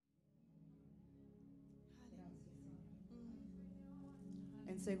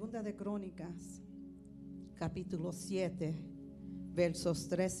Segunda de Crónicas, capítulo 7, versos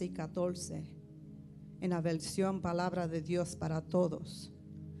 13 y 14, en la versión Palabra de Dios para Todos,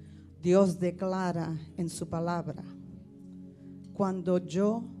 Dios declara en su palabra: cuando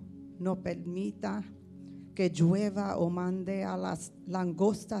yo no permita que llueva o mande a las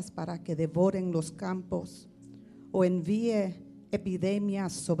langostas para que devoren los campos, o envíe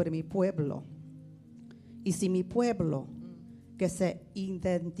epidemias sobre mi pueblo, y si mi pueblo, que se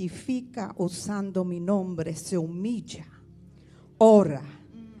identifica usando mi nombre, se humilla, ora,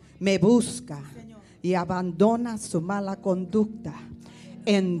 me busca y abandona su mala conducta,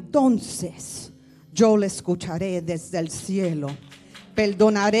 entonces yo le escucharé desde el cielo,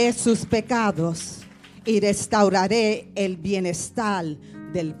 perdonaré sus pecados y restauraré el bienestar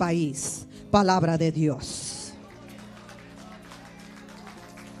del país. Palabra de Dios.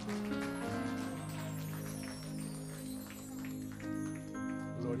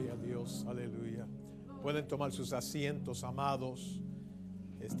 Gloria a Dios, aleluya. Pueden tomar sus asientos, amados.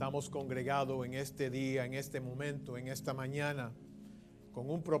 Estamos congregados en este día, en este momento, en esta mañana, con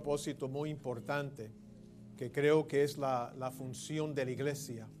un propósito muy importante, que creo que es la función de la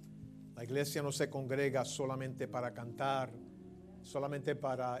iglesia. La iglesia no se congrega solamente para cantar, solamente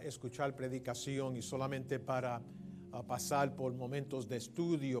para escuchar predicación y solamente para pasar por momentos de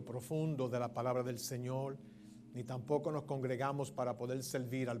estudio profundo de la palabra del Señor, ni tampoco nos congregamos para poder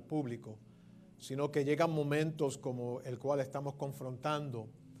servir al público, sino que llegan momentos como el cual estamos confrontando,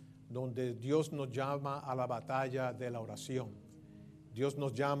 donde Dios nos llama a la batalla de la oración. Dios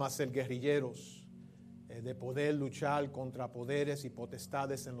nos llama a ser guerrilleros, de poder luchar contra poderes y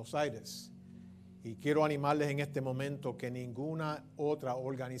potestades en los aires. Y quiero animarles en este momento que ninguna otra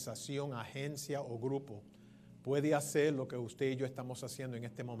organización, agencia o grupo puede hacer lo que usted y yo estamos haciendo en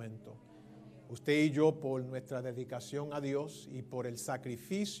este momento. Usted y yo, por nuestra dedicación a Dios y por el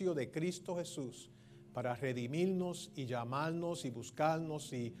sacrificio de Cristo Jesús para redimirnos y llamarnos y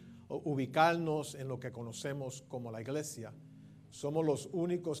buscarnos y ubicarnos en lo que conocemos como la iglesia, somos los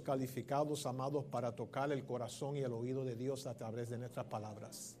únicos calificados, amados, para tocar el corazón y el oído de Dios a través de nuestras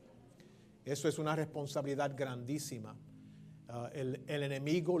palabras. Eso es una responsabilidad grandísima. El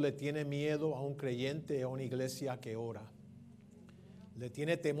enemigo le tiene miedo a un creyente, a una iglesia que ora. Le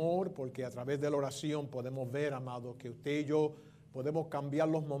tiene temor porque a través de la oración podemos ver, amado, que usted y yo podemos cambiar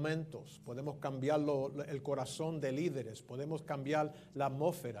los momentos, podemos cambiar el corazón de líderes, podemos cambiar la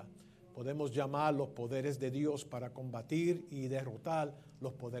atmósfera, podemos llamar los poderes de Dios para combatir y derrotar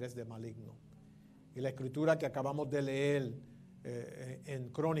los poderes del maligno. Y la escritura que acabamos de leer en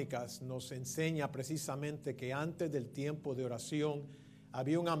Crónicas nos enseña precisamente que antes del tiempo de oración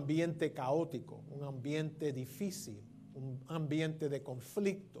había un ambiente caótico, un ambiente difícil, un ambiente de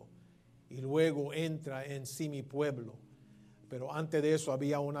conflicto, y luego entra en sí mi pueblo. Pero antes de eso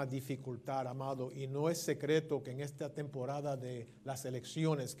había una dificultad, amado, y no es secreto que en esta temporada de las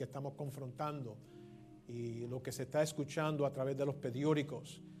elecciones que estamos confrontando y lo que se está escuchando a través de los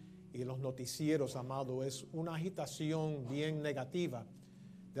periódicos y los noticieros, amado, es una agitación bien negativa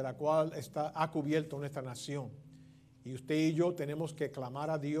de la cual ha cubierto nuestra nación. Y usted y yo tenemos que clamar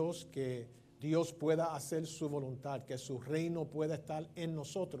a Dios que Dios pueda hacer su voluntad, que su reino pueda estar en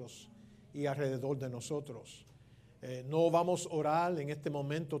nosotros y alrededor de nosotros. No vamos a orar en este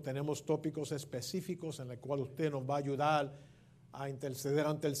momento, tenemos tópicos específicos en los cuales usted nos va a ayudar a interceder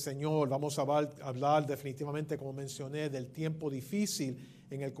ante el Señor. Vamos a hablar definitivamente, como mencioné, del tiempo difícil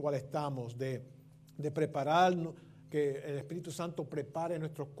en el cual estamos, de prepararnos, que el Espíritu Santo prepare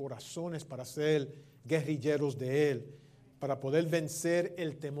nuestros corazones para ser guerrilleros de Él, para poder vencer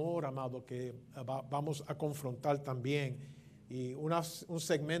el temor, amado, que vamos a confrontar también. Y un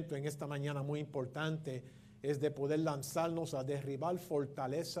segmento en esta mañana muy importante es de poder lanzarnos a derribar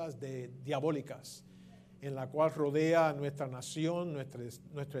fortalezas diabólicas en la cual rodea nuestra nación,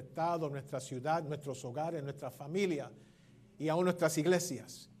 nuestro estado, nuestra ciudad, nuestros hogares, nuestra familia y aún nuestras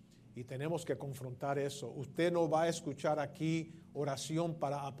iglesias. Y tenemos que confrontar eso. Usted no va a escuchar aquí oración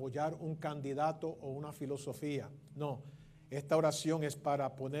para apoyar un candidato o una filosofía. No, esta oración es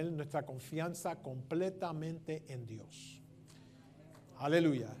para poner nuestra confianza completamente en Dios.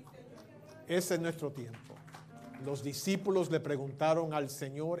 Aleluya. Ese es nuestro tiempo. Los discípulos le preguntaron al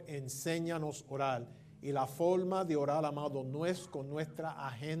Señor: enséñanos a orar. Y la forma de orar, amado, no es con nuestra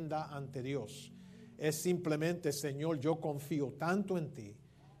agenda ante Dios. Es simplemente: Señor, yo confío tanto en ti.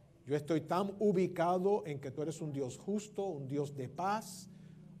 Yo estoy tan ubicado en que tú eres un Dios justo, un Dios de paz,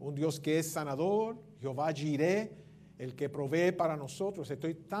 un Dios que es sanador, Jehová Jireh, el que provee para nosotros.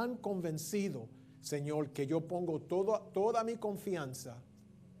 Estoy tan convencido, Señor, que yo pongo toda mi confianza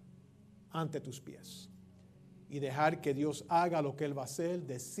ante tus pies. y dejar que Dios haga lo que Él va a hacer,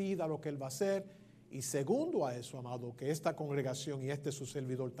 decida lo que Él va a hacer. Y segundo a eso, amado, que esta congregación y este su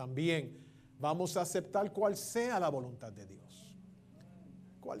servidor también vamos a aceptar cual sea la voluntad de Dios.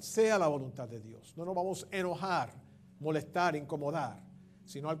 Cual sea la voluntad de Dios. No nos vamos a enojar, molestar, incomodar,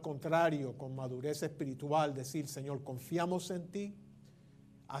 sino al contrario, con madurez espiritual, decir, Señor, confiamos en ti,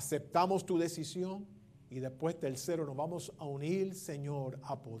 aceptamos tu decisión y después tercero, nos vamos a unir, Señor,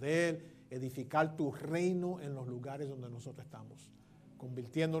 a poder edificar tu reino en los lugares donde nosotros estamos,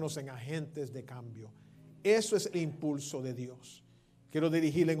 convirtiéndonos en agentes de cambio. Eso es el impulso de Dios. Quiero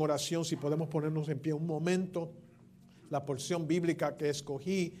dirigirle en oración, si podemos ponernos en pie un momento. La porción bíblica que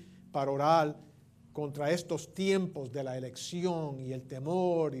escogí para orar contra estos tiempos de la elección y el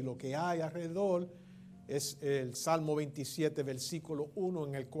temor y lo que hay alrededor es el Salmo 27, versículo 1,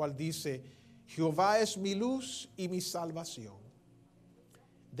 en el cual dice: Jehová es mi luz y mi salvación.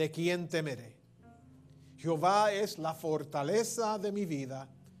 ¿De quién temeré? Jehová es la fortaleza de mi vida.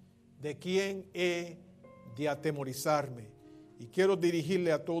 ¿De quién he de atemorizarme? Y quiero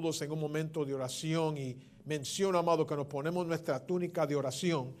dirigirle a todos en un momento de oración y menciono, amado, que nos ponemos nuestra túnica de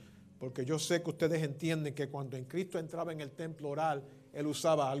oración, porque yo sé que ustedes entienden que cuando en Cristo entraba en el templo oral, Él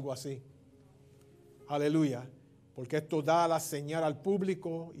usaba algo así. Aleluya. Porque esto da la señal al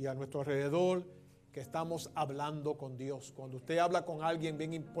público y a nuestro alrededor que estamos hablando con Dios. Cuando usted habla con alguien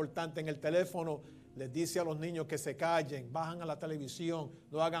bien importante en el teléfono, les dice a los niños que se callen, bajan a la televisión,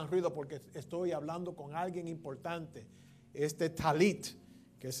 no hagan ruido porque estoy hablando con alguien importante. Este talit,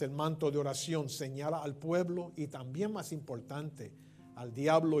 que es el manto de oración, señala al pueblo y también, más importante, al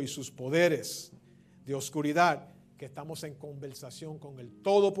diablo y sus poderes de oscuridad, que estamos en conversación con el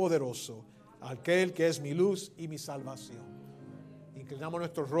Todopoderoso, aquel que es mi luz y mi salvación. Inclinamos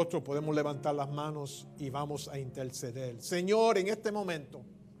nuestros rostros, podemos levantar las manos y vamos a interceder. Señor, en este momento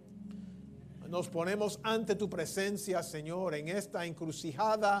nos ponemos ante tu presencia, Señor, en esta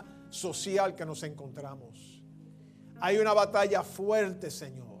encrucijada social que nos encontramos. Hay una batalla fuerte,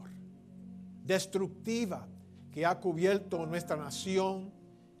 Señor, destructiva, que ha cubierto nuestra nación,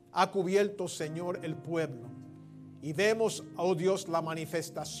 ha cubierto, Señor, el pueblo. Y vemos, oh Dios, la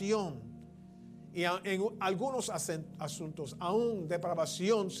manifestación y en algunos asuntos, aún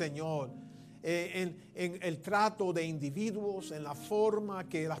depravación, Señor, en el trato de individuos, en la forma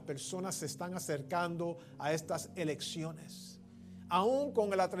que las personas se están acercando a estas elecciones. Aún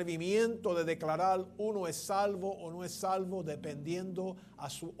con el atrevimiento de declarar uno es salvo o no es salvo dependiendo a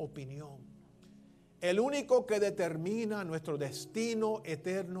su opinión. El único que determina nuestro destino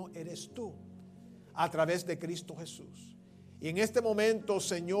eterno eres tú, a través de Cristo Jesús. Y en este momento,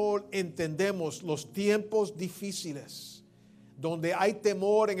 Señor, entendemos los tiempos difíciles, donde hay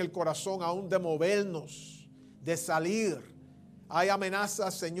temor en el corazón aún de movernos, de salir. Hay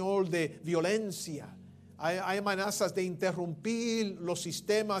amenazas, Señor, de violencia. Hay amenazas de interrumpir los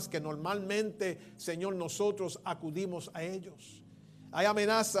sistemas que normalmente, Señor, nosotros acudimos a ellos. Hay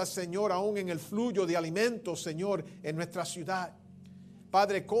amenazas, Señor, aún en el flujo de alimentos, Señor, en nuestra ciudad.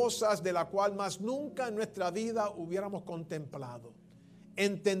 Padre, cosas de la cual más nunca en nuestra vida hubiéramos contemplado.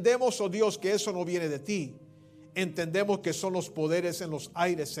 Entendemos, oh Dios, que eso no viene de ti. Entendemos que son los poderes en los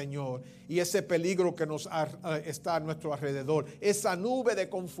aires, Señor, y ese peligro que está a nuestro alrededor. Esa nube de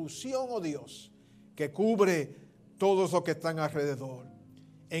confusión, oh Dios, que cubre todos los que están alrededor.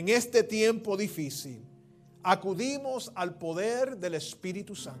 En este tiempo difícil, acudimos al poder del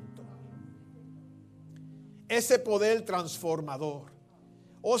Espíritu Santo. Ese poder transformador.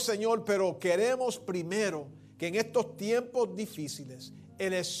 Oh Señor, pero queremos primero que en estos tiempos difíciles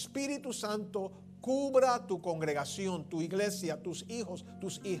el Espíritu Santo cubra tu congregación, tu iglesia, tus hijos,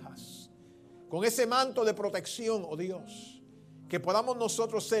 tus hijas. Con ese manto de protección, oh Dios, que podamos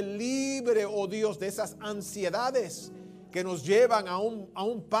nosotros ser libres, oh Dios, de esas ansiedades que nos llevan a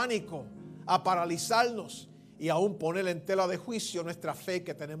un pánico, a paralizarnos y aún poner en tela de juicio nuestra fe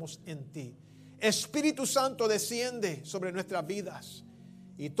que tenemos en ti. Espíritu Santo, desciende sobre nuestras vidas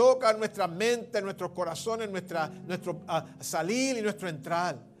y toca nuestra mente, nuestros corazones, nuestro salir y nuestro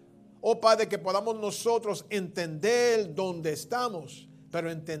entrar. Oh Padre, que podamos nosotros entender dónde estamos,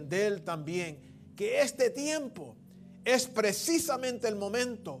 pero entender también que este tiempo es precisamente el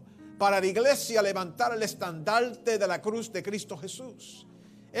momento para la iglesia levantar el estandarte de la cruz de Cristo Jesús.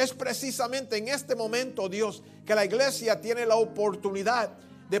 Es precisamente en este momento, Dios, que la iglesia tiene la oportunidad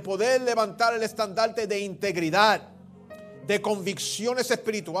de poder levantar el estandarte de integridad, de convicciones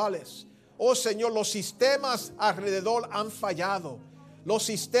espirituales. Oh Señor, los sistemas alrededor han fallado. Los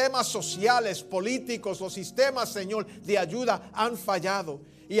sistemas sociales, políticos, los sistemas, Señor, de ayuda han fallado.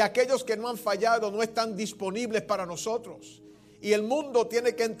 Y aquellos que no han fallado no están disponibles para nosotros. Y el mundo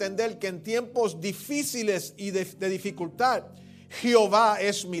tiene que entender que en tiempos difíciles y de dificultad, Jehová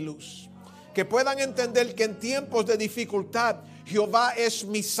es mi luz. Que puedan entender que en tiempos de dificultad, Jehová es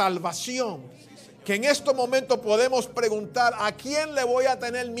mi salvación. Que en estos momentos podemos preguntar: ¿a quién le voy a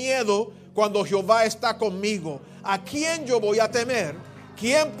tener miedo cuando Jehová está conmigo? ¿A quién yo voy a temer?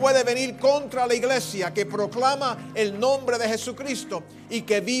 ¿Quién puede venir contra la iglesia que proclama el nombre de Jesucristo y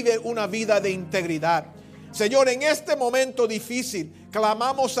que vive una vida de integridad? Señor, en este momento difícil,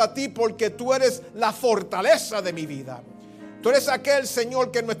 clamamos a ti porque tú eres la fortaleza de mi vida. Tú eres aquel,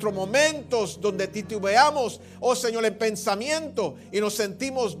 Señor, que en nuestros momentos donde titubeamos, oh Señor, en pensamiento y nos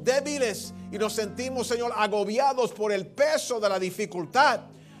sentimos débiles y nos sentimos, Señor, agobiados por el peso de la dificultad,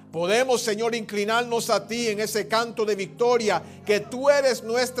 podemos, Señor, inclinarnos a ti en ese canto de victoria, que tú eres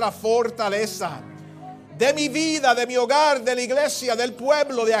nuestra fortaleza. De mi vida, de mi hogar, de la iglesia, del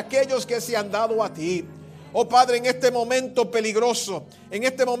pueblo, de aquellos que se han dado a ti. Oh Padre, en este momento peligroso, en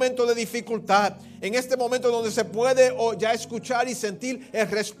este momento de dificultad, en este momento donde se puede ya escuchar y sentir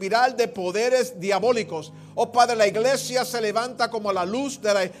el respirar de poderes diabólicos. Oh Padre, la iglesia se levanta como la luz,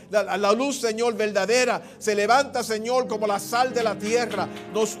 la luz, Señor, verdadera. Se levanta, Señor, como la sal de la tierra.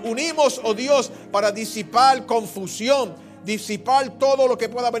 Nos unimos, oh Dios, para disipar confusión, disipar todo lo que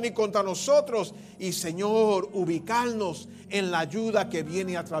pueda venir contra nosotros y, Señor, ubicarnos en la ayuda que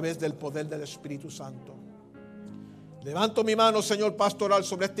viene a través del poder del Espíritu Santo. Levanto mi mano, Señor, pastoral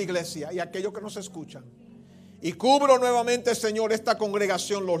sobre esta iglesia y aquellos que nos escuchan. Y cubro nuevamente, Señor, esta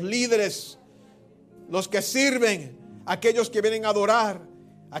congregación, los líderes, los que sirven, aquellos que vienen a adorar,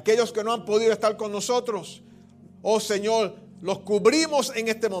 aquellos que no han podido estar con nosotros. Oh Señor, los cubrimos en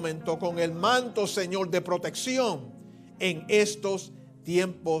este momento con el manto, Señor, de protección en estos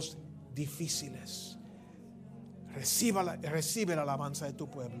tiempos difíciles. Recibe la alabanza de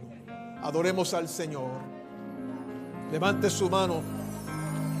tu pueblo. Adoremos al Señor. Levante su mano,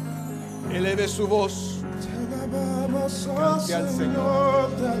 eleve su voz, cante al Señor.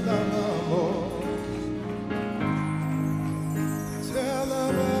 Te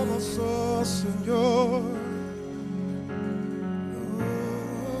alabamos, oh Señor.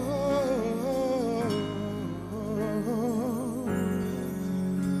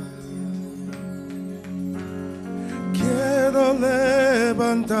 Quiero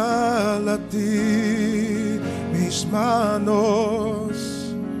levantar a ti mis manos,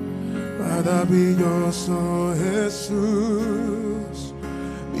 maravilloso Jesús,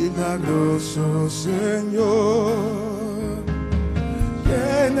 milagroso Señor.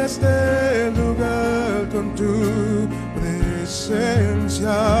 Llena este lugar con tu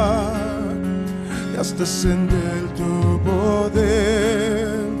presencia y haz descender tu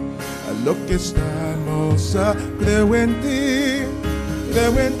poder a lo que estamos a. Creo en ti,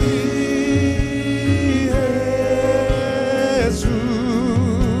 creo en ti.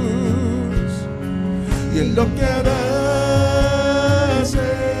 Y en lo que harás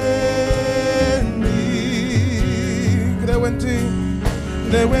en mí, creo en ti,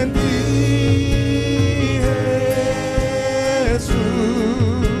 creo en ti, Jesús.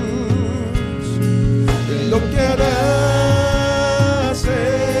 En lo que harás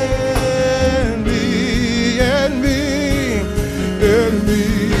en mí, en mí, en mí,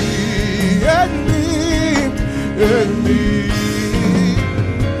 en mí, en mí.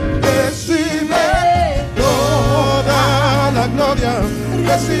 Gloria,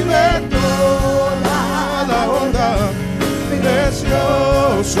 recibe toda la honra,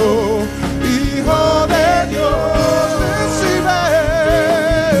 precioso Hijo de Dios, recibe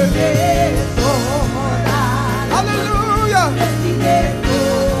toda, aleluya, recibe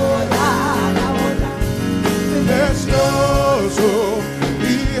toda la honra, precioso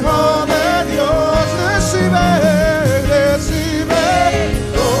Hijo de Dios, recibe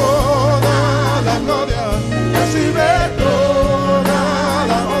toda la gloria, recibe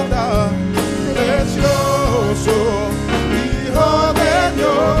Hijo de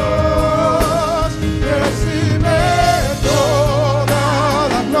Dios, recibe toda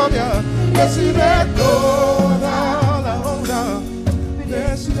la gloria, recibe toda la honra,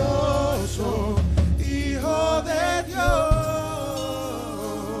 precioso Hijo de Dios.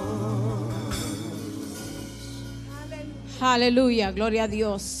 Aleluya, gloria a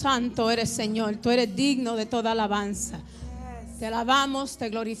Dios. Santo eres, Señor, tú eres digno de toda alabanza. Te alabamos, te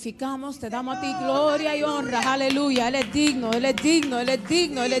glorificamos, te damos a ti gloria y honra. Aleluya, Él es digno, Él es digno, Él es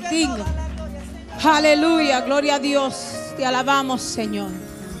digno, Él es digno. Aleluya, gloria a Dios. Te alabamos, Señor.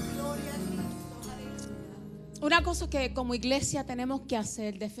 Una cosa que como iglesia tenemos que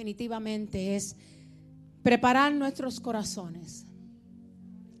hacer definitivamente es preparar nuestros corazones.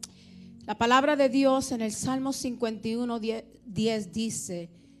 La palabra de Dios en el Salmo 51, 10 dice: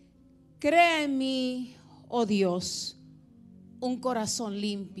 crea en mí, oh Dios, un corazón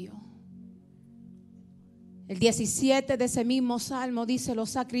limpio. El 17 de ese mismo salmo dice: los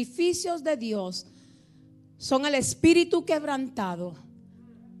sacrificios de Dios son el espíritu quebrantado,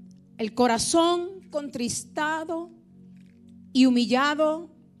 el corazón contristado y humillado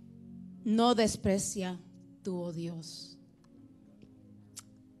no desprecia tú, oh Dios.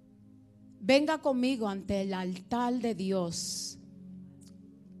 Venga conmigo ante el altar de Dios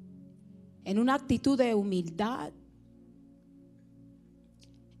en una actitud de humildad,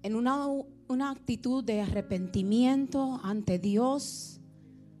 en una actitud de arrepentimiento ante Dios.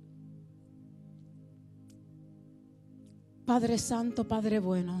 Padre Santo, Padre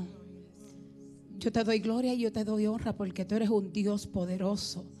bueno, yo te doy gloria y yo te doy honra porque tú eres un Dios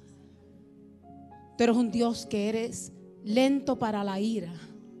poderoso. Tú eres un Dios que eres lento para la ira,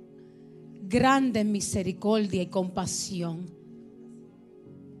 grande en misericordia y compasión.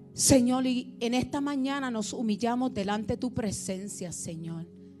 Señor, y en esta mañana nos humillamos delante de tu presencia, Señor.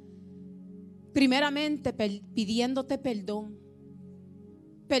 Primeramente pidiéndote perdón.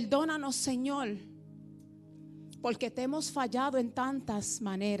 Perdónanos, Señor, porque te hemos fallado en tantas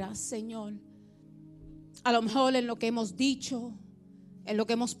maneras, Señor. A lo mejor en lo que hemos dicho, en lo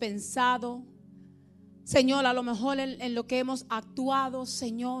que hemos pensado, Señor, a lo mejor en lo que hemos actuado,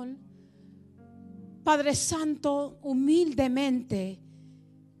 Señor. Padre Santo, humildemente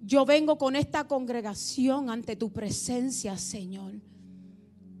yo vengo con esta congregación ante tu presencia, Señor.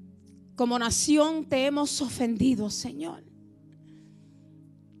 Como nación te hemos ofendido, Señor.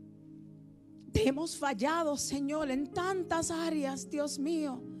 Te hemos fallado, Señor, en tantas áreas, Dios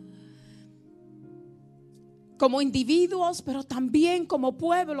mío. Como individuos, pero también como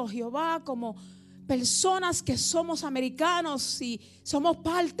pueblo, Jehová, como personas que somos americanos y somos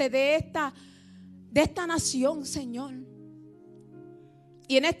parte de esta nación, Señor.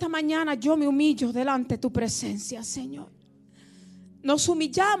 Y en esta mañana yo me humillo delante de tu presencia, Señor. Nos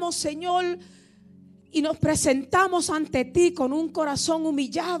humillamos, Señor, y nos presentamos ante ti con un corazón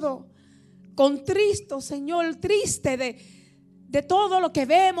humillado, contristo, Señor, triste de todo lo que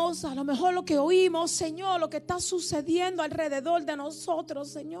vemos, a lo mejor lo que oímos, Señor, lo que está sucediendo alrededor de nosotros,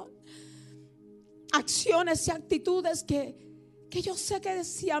 Señor. Acciones y actitudes que yo sé que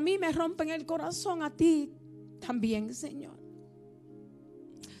si a mí me rompen el corazón, a ti también, Señor.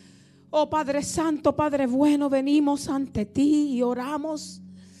 Oh Padre Santo, Padre bueno, venimos ante ti y oramos.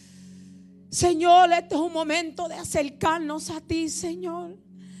 Señor, este es un momento de acercarnos a ti, Señor.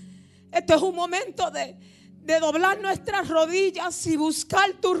 Este es un momento de doblar nuestras rodillas y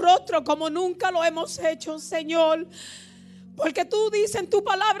buscar tu rostro como nunca lo hemos hecho, Señor. Porque tú dices en tu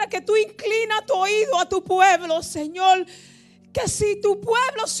palabra que tú inclinas tu oído a tu pueblo, Señor. Que si tu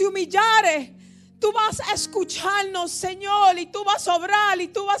pueblo se humillare, tú vas a escucharnos, Señor, y tú vas a obrar, y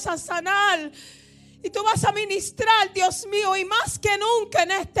tú vas a sanar, y tú vas a ministrar, Dios mío. Y más que nunca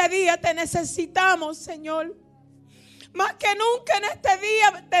en este día te necesitamos, Señor. Más que nunca en este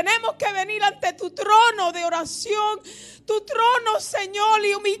día tenemos que venir ante tu trono de oración, tu trono, Señor,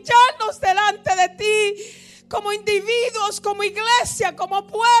 y humillarnos delante de ti. Como individuos, como iglesia, como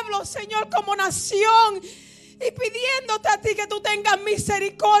pueblo, Señor, como nación. Y pidiéndote a ti que tú tengas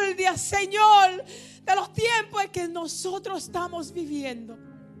misericordia, Señor, de los tiempos en que nosotros estamos viviendo.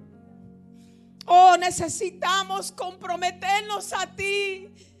 Oh, necesitamos comprometernos a ti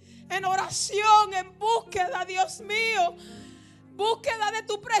en oración, en búsqueda, Dios mío. Búsqueda de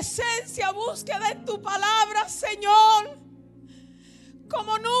tu presencia, búsqueda en tu palabra, Señor.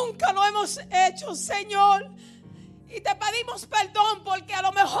 Como nunca lo hemos hecho, Señor. Y te pedimos perdón porque a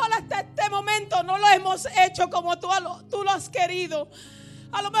lo mejor hasta este momento no lo hemos hecho como tú lo has querido.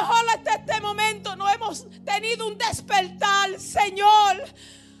 A lo mejor hasta este momento no hemos tenido un despertar, Señor.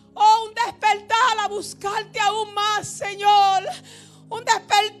 Oh, un despertar a buscarte aún más, Señor. Un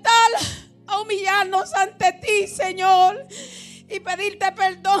despertar a humillarnos ante ti, Señor. Y pedirte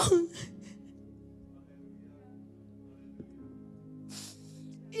perdón.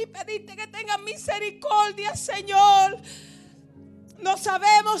 Y pedirte que tengas misericordia, Señor. No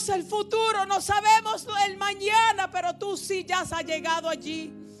sabemos el futuro, no sabemos el mañana, pero tú sí ya has llegado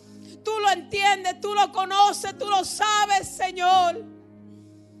allí. Tú lo entiendes, tú lo conoces, tú lo sabes, Señor.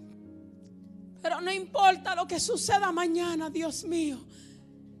 Pero no importa lo que suceda mañana, Dios mío.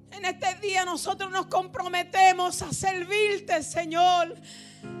 En este día nosotros nos comprometemos a servirte, Señor.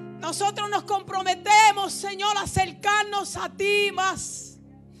 Nosotros nos comprometemos, Señor, a acercarnos a ti más.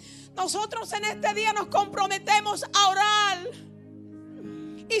 Nosotros en este día nos comprometemos a orar.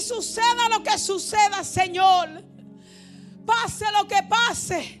 Y suceda lo que suceda, Señor. Pase lo que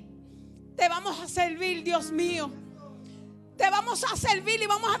pase. Te vamos a servir, Dios mío. Te vamos a servir y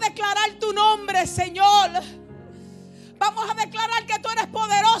vamos a declarar tu nombre, Señor. Vamos a declarar que tú eres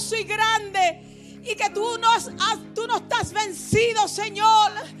poderoso y grande y que tú no estás vencido,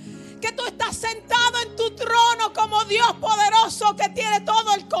 Señor. Que tú estás sentado en tu trono como Dios poderoso que tiene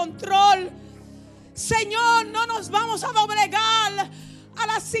todo el control. Señor, no nos vamos a doblegar a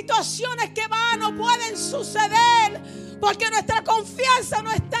las situaciones que van o pueden suceder, porque nuestra confianza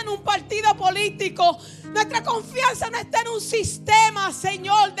no está en un partido político. Nuestra confianza no está en un sistema,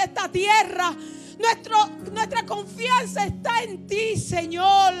 Señor, de esta tierra. Nuestra confianza está en ti,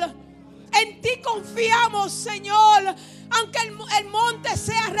 Señor. En ti confiamos, Señor. Aunque el monte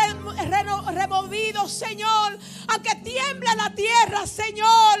sea removido, Señor. Aunque tiemble la tierra,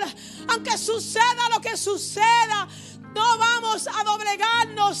 Señor. Aunque suceda lo que suceda, no vamos a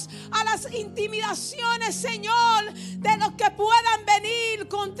doblegarnos a las intimidaciones, Señor, de los que puedan venir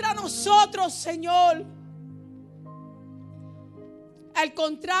contra nosotros, Señor. Al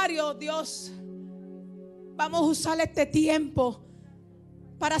contrario, Dios, vamos a usar este tiempo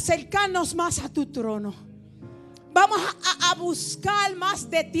para acercarnos más a tu trono. Vamos a buscar más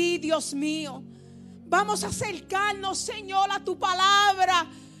de ti, Dios mío. Vamos a acercarnos, Señor, a tu palabra.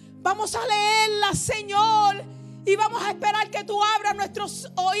 Vamos a leerla, Señor. Y vamos a esperar que tú abras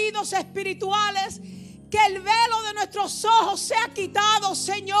nuestros oídos espirituales. Que el velo de nuestros ojos sea quitado,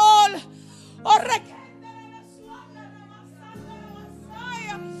 Señor.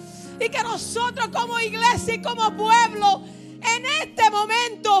 Y que nosotros como iglesia y como pueblo, en este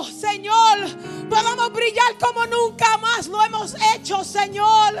momento, Señor, podamos brillar como nunca más lo hemos hecho,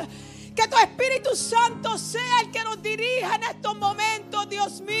 Señor. Que tu Espíritu Santo sea el que nos dirija en estos momentos,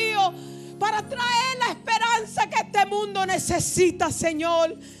 Dios mío, para traer la esperanza que este mundo necesita,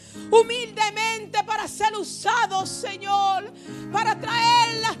 Señor. Humildemente para ser usados, Señor, para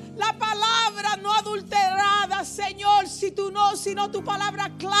traer la palabra no adulterada, Señor, sino tu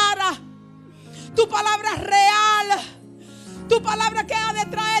palabra clara, tu palabra real, tu palabra que ha de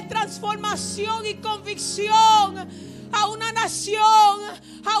traer transformación y convicción a una nación,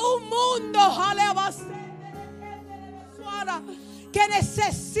 a un mundo, que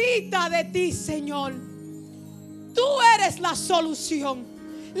necesita de ti, Señor. Tú eres la solución.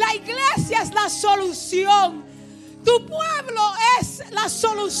 La iglesia es la solución. Tu pueblo es la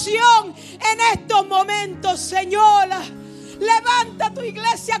solución en estos momentos, Señor. Levanta tu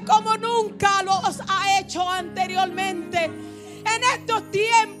iglesia como nunca lo ha hecho anteriormente. En estos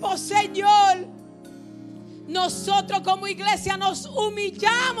tiempos, Señor, nosotros como iglesia nos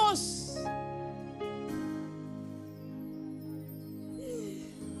humillamos.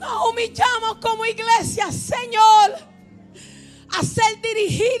 Nos humillamos como iglesia, Señor, a ser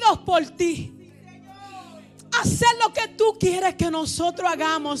dirigidos por ti. Hacer lo que tú quieres que nosotros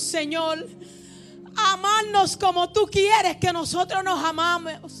hagamos, Señor. Amarnos como tú quieres que nosotros nos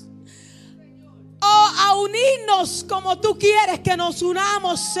amamos. O a unirnos como tú quieres que nos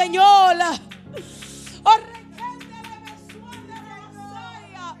unamos, Señor.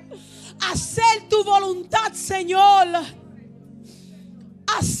 Hacer tu voluntad, Señor.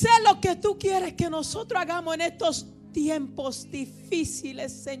 Hacer lo que tú quieres que nosotros hagamos en estos tiempos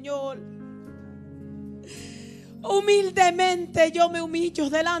difíciles, Señor. Humildemente yo me humillo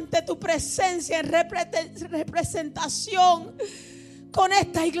delante de tu presencia en representación con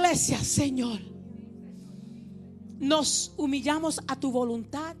esta iglesia, Señor. Nos humillamos a tu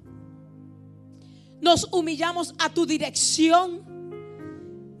voluntad. Nos humillamos a tu dirección.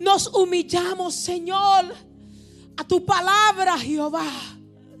 Nos humillamos, Señor, a tu palabra, Jehová.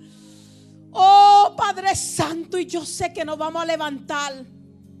 Oh, Padre Santo, y yo sé que nos vamos a levantar.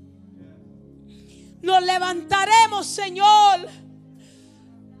 Nos levantaremos, Señor.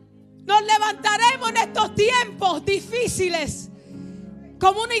 Nos levantaremos en estos tiempos difíciles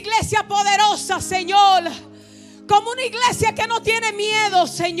como una iglesia poderosa, Señor. Como una iglesia que no tiene miedo,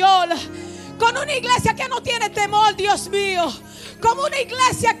 Señor. Con una iglesia que no tiene temor, Dios mío. Como una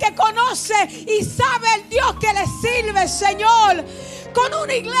iglesia que conoce y sabe el Dios que le sirve, Señor. Como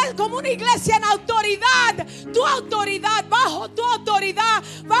una iglesia en autoridad. Tu autoridad, bajo tu autoridad,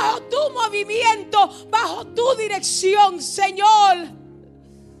 bajo tu movimiento, bajo tu dirección, Señor.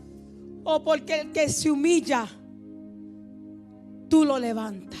 Oh, porque el que se humilla, tú lo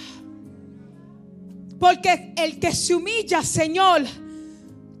levantas. Porque el que se humilla, Señor,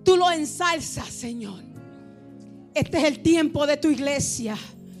 tú lo ensalzas, Señor. Este es el tiempo de tu iglesia.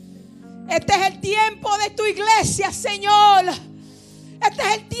 Este es el tiempo de tu iglesia, Señor. Este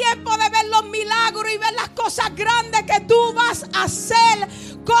es el tiempo de ver los milagros y ver las cosas grandes que tú vas a hacer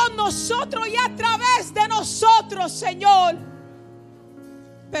con nosotros y a través de nosotros, Señor.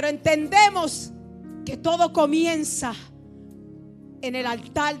 Pero entendemos que todo comienza en el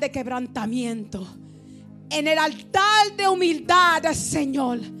altar de quebrantamiento, en el altar de humildad,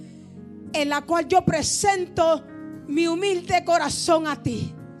 Señor, en la cual yo presento mi humilde corazón a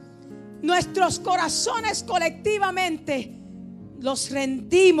ti. Nuestros corazones colectivamente los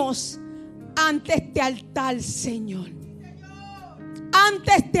rendimos ante este altar, Señor.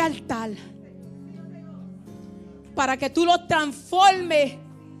 Ante este altar, para que tú lo transformes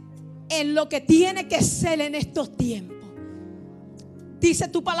en lo que tiene que ser en estos tiempos. Dice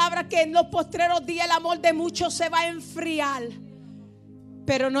tu palabra que en los postreros días el amor de muchos se va a enfriar,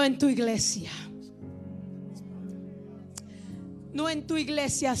 pero no en tu iglesia. No en tu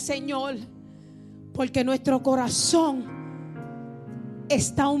iglesia, Señor, porque nuestro corazón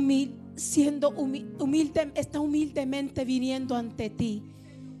está está humildemente viniendo ante ti,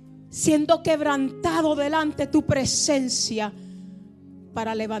 siendo quebrantado delante de tu presencia,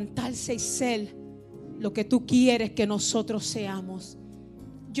 para levantarse y ser lo que tú quieres que nosotros seamos.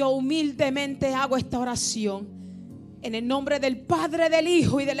 Yo humildemente hago esta oración en el nombre del Padre, del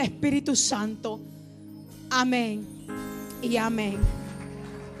Hijo y del Espíritu Santo. Amén y amén.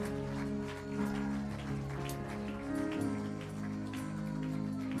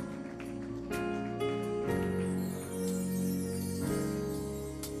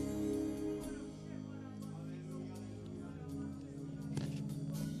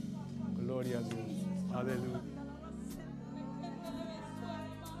 Gloria a Dios. Aleluya.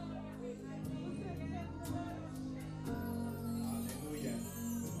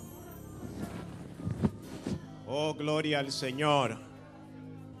 Oh, gloria al Señor.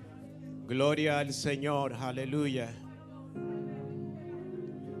 Gloria al Señor. Aleluya.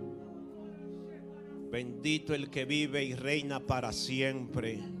 Bendito el que vive y reina para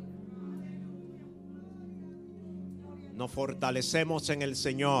siempre. Nos fortalecemos en el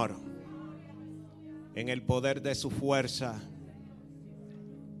Señor, en el poder de su fuerza.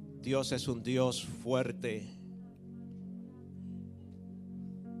 Dios es un Dios fuerte.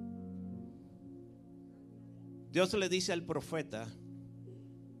 Dios le dice al profeta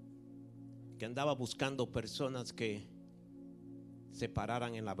que andaba buscando personas que se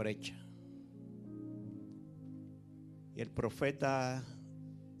pararan en la brecha. Y el profeta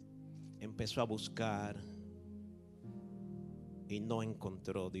empezó a buscar y no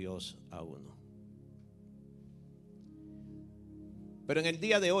encontró Dios a uno. Pero en el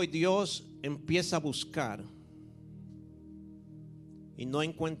día de hoy Dios empieza a buscar y no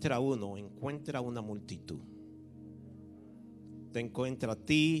encuentra uno, encuentra una multitud. Te encuentra a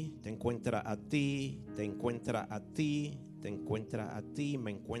ti, te encuentra a ti, te encuentra a ti, te encuentra a ti,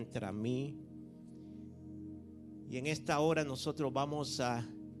 me encuentra a mí. Y en esta hora nosotros vamos a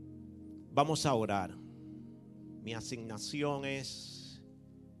orar. Mi asignación es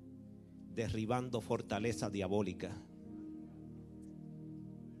derribando fortaleza diabólica.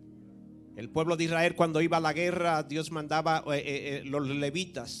 El pueblo de Israel, cuando iba a la guerra, Dios mandaba los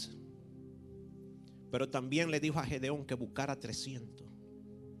levitas. Pero también le dijo a Gedeón que buscara 300.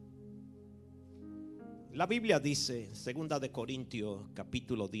 La Biblia dice, 2 de Corintios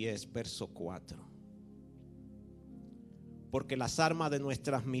capítulo 10, verso 4. Porque las armas de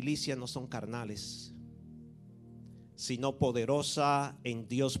nuestras milicias no son carnales, sino poderosas en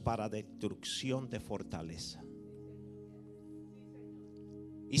Dios para destrucción de fortaleza.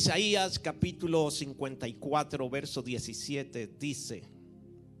 Isaías capítulo 54, verso 17 dice: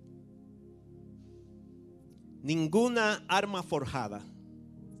 ninguna arma forjada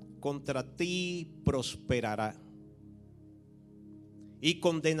contra ti prosperará, y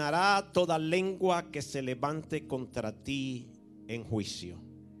condenará toda lengua que se levante contra ti en juicio.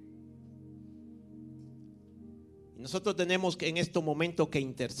 Nosotros tenemos que en estos momentos que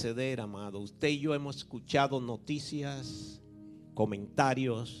interceder, amado. Usted y yo hemos escuchado noticias,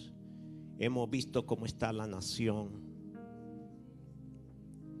 comentarios, hemos visto cómo está la nación.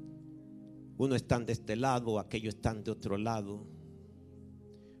 Unos están de este lado, aquellos están de otro lado.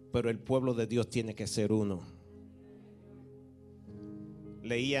 Pero el pueblo de Dios tiene que ser uno.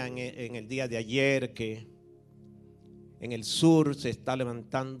 Leía en el día de ayer que en el sur se está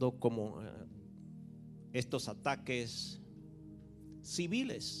levantando como estos ataques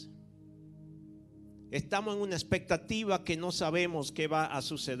civiles. Estamos en una expectativa que no sabemos qué va a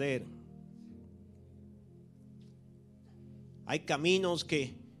suceder. Hay caminos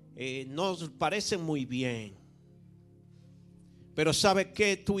que nos parecen muy bien, pero ¿sabe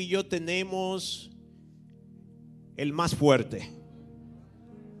qué? Tú y yo tenemos el más fuerte,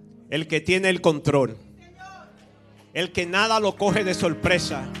 el que tiene el control, el que nada lo coge de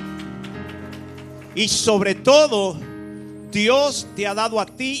sorpresa, y sobre todo Dios te ha dado a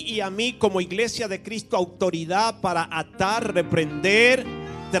ti y a mí como iglesia de Cristo autoridad para atar, reprender,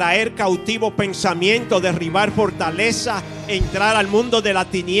 traer cautivo pensamiento, derribar fortaleza, entrar al mundo de la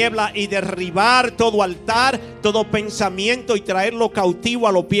tiniebla y derribar todo altar, todo pensamiento y traerlo cautivo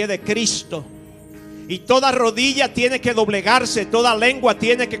a los pies de Cristo. Y toda rodilla tiene que doblegarse, toda lengua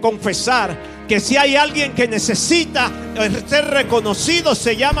tiene que confesar que si hay alguien que necesita ser reconocido,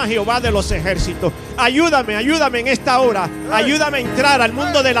 se llama Jehová de los ejércitos. Ayúdame en esta hora. Ayúdame a entrar al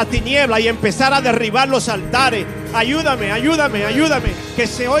mundo de la tiniebla y empezar a derribar los altares. Ayúdame. Que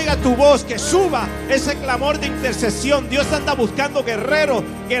se oiga tu voz, que suba ese clamor de intercesión. Dios anda buscando guerreros,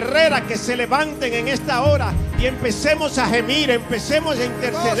 guerreras que se levanten en esta hora y empecemos a gemir, empecemos a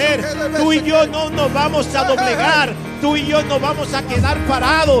interceder. Tú y yo no nos vamos a doblegar. Tú y yo no vamos a quedar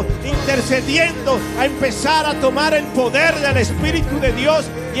parados intercediendo, a empezar a tomar el poder del Espíritu de Dios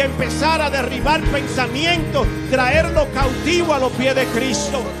y a empezar a derribar pensamientos, traerlo cautivo a los pies de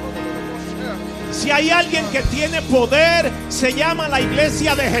Cristo. Si hay alguien que tiene poder, se llama la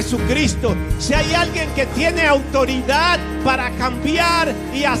iglesia de Jesucristo. Si hay alguien que tiene autoridad para cambiar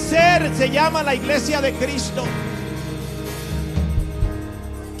y hacer, se llama la iglesia de Cristo.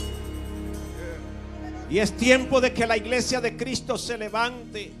 Y es tiempo de que la iglesia de Cristo se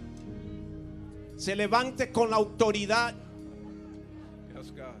levante con la autoridad,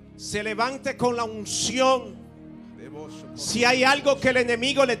 se levante con la unción. Si hay algo que el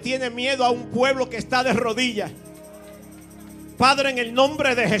enemigo le tiene miedo a un pueblo que está de rodillas, Padre, en el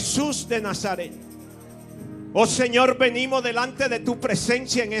nombre de Jesús de Nazaret, oh Señor, venimos delante de tu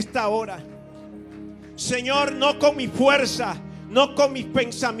presencia en esta hora. Señor, no con mi fuerza, no con mis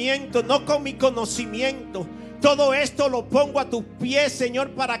pensamientos, no con mi conocimiento. Todo esto lo pongo a tus pies,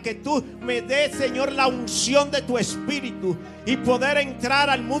 Señor, para que tú me des, Señor, la unción de tu Espíritu y poder entrar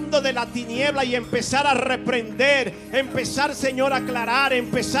al mundo de la tiniebla y empezar a reprender, empezar, Señor, a aclarar,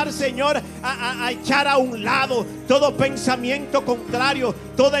 empezar, Señor, a echar a un lado todo pensamiento contrario,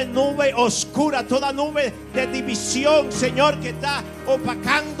 toda nube oscura, toda nube de división, Señor, que está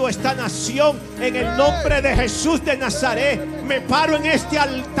opacando esta nación. En el nombre de Jesús de Nazaret, me paro en este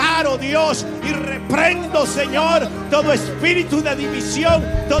altar, oh Dios, y reprendo, Señor, todo espíritu de división,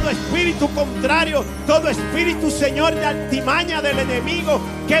 todo espíritu contrario, todo espíritu, Señor, de altimaña del enemigo,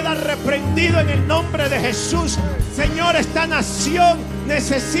 queda reprendido en el nombre de Jesús. Señor, esta nación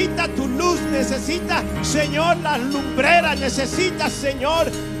necesita tu luz, necesita, Señor, las lumbreras, necesita, Señor,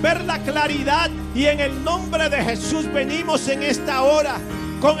 ver la claridad. Y en el nombre de Jesús venimos en esta hora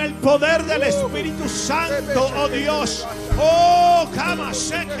con el poder del Espíritu Santo, oh Dios. Oh,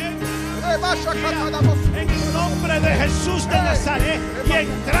 en el nombre de Jesús de Nazaret, y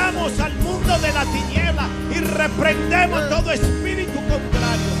entramos al mundo de la tiniebla y reprendemos todo espíritu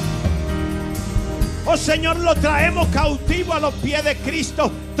contrario. Oh Señor, lo traemos cautivo a los pies de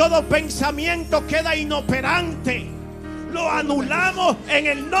Cristo. Todo pensamiento queda inoperante. Lo anulamos en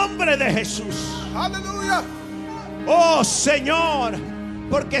el nombre de Jesús. Aleluya. Oh Señor,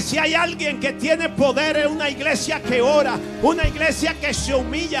 porque si hay alguien que tiene poder, es una iglesia que ora, una iglesia que se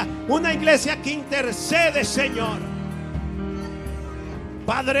humilla, una iglesia que intercede, Señor.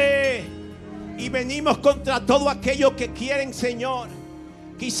 Padre, y venimos contra todo aquello que quieren, Señor,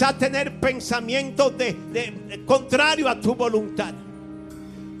 quizá tener pensamientos contrario a tu voluntad.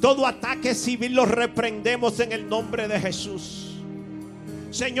 Todo ataque civil lo reprendemos en el nombre de Jesús.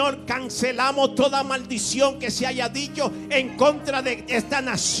 Señor, cancelamos toda maldición que se haya dicho en contra de esta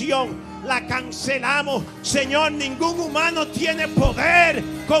nación. La cancelamos. Señor, ningún humano tiene poder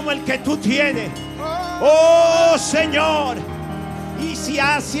como el que tú tienes. Oh Señor. Y si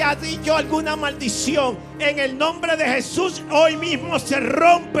se ha dicho alguna maldición, en el nombre de Jesús, hoy mismo se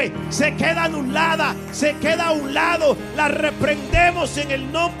rompe, se queda anulada, se queda a un lado. La reprendemos en el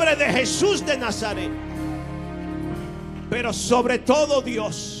nombre de Jesús de Nazaret. Pero sobre todo,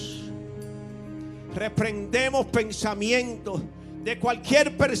 Dios, reprendemos pensamientos de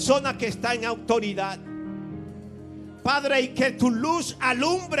cualquier persona que está en autoridad. Padre, y que tu luz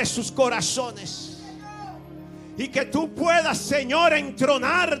alumbre sus corazones. Y que tú puedas, Señor,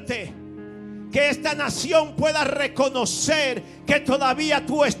 entronarte. Que esta nación pueda reconocer que todavía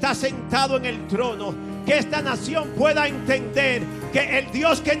tú estás sentado en el trono. Que esta nación pueda entender que el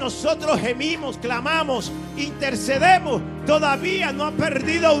Dios que nosotros gemimos, clamamos, intercedemos, todavía no ha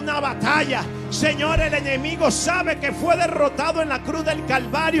perdido una batalla. Señor, el enemigo sabe que fue derrotado en la cruz del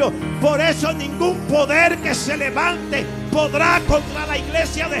Calvario. Por eso ningún poder que se levante podrá contra la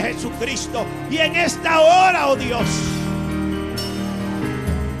iglesia de Jesucristo. Y en esta hora, oh Dios,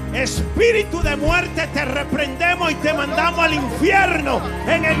 espíritu de muerte, te reprendemos y te mandamos al infierno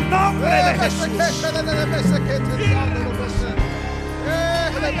en el nombre de Jesús.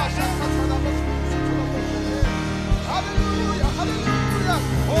 Aleluya, aleluya.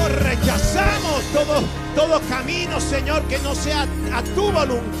 Oh, rechazamos todo camino, Señor, que no sea a tu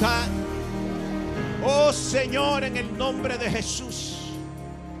voluntad. Oh, Señor, en el nombre de Jesús.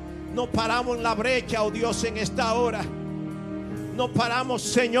 No paramos en la brecha, oh Dios, en esta hora. No paramos,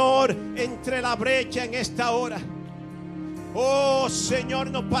 Señor, entre la brecha en esta hora. Oh, Señor,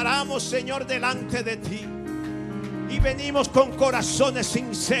 no paramos, Señor, delante de ti. Y venimos con corazones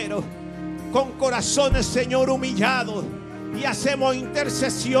sinceros, con corazones, Señor, humillados. Y hacemos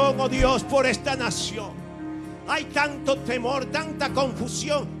intercesión, oh Dios, por esta nación. Hay tanto temor, tanta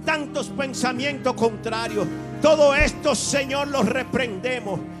confusión, tantos pensamientos contrarios. Todo esto, Señor, los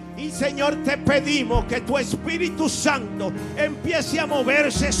reprendemos. Y, Señor, te pedimos que tu Espíritu Santo empiece a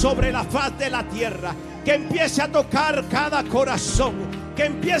moverse sobre la faz de la tierra. Que empiece a tocar cada corazón. Que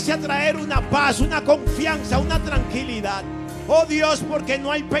empiece a traer una paz, una confianza, una tranquilidad. Oh Dios, porque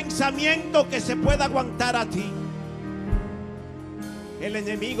no hay pensamiento que se pueda aguantar a ti. El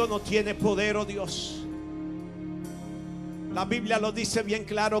enemigo no tiene poder, oh Dios. La Biblia lo dice bien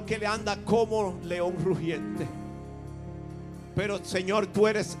claro, que le anda como león rugiente. Pero, Señor, tú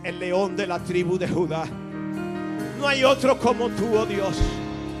eres el león de la tribu de Judá. No hay otro como tú, oh Dios.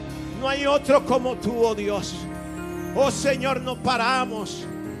 No hay otro como tú, oh Dios. Oh Señor, no paramos,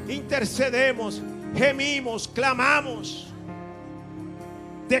 intercedemos, gemimos, clamamos.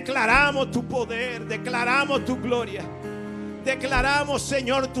 Declaramos tu poder, declaramos tu gloria. Declaramos,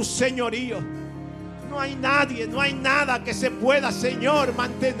 Señor, tu señorío. No hay nadie, no hay nada que se pueda, Señor,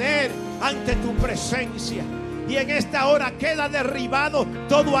 mantener ante tu presencia. Y en esta hora queda derribado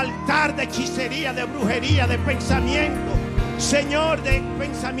todo altar de hechicería, de brujería, de pensamiento, Señor, de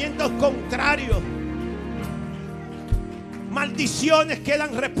pensamientos contrarios. Maldiciones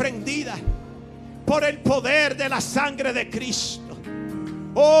quedan reprendidas por el poder de la sangre de Cristo.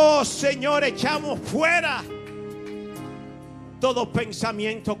 Oh Señor, echamos fuera todo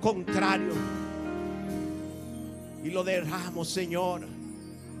pensamiento contrario y lo dejamos, Señor,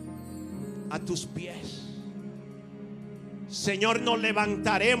 a tus pies. Señor, nos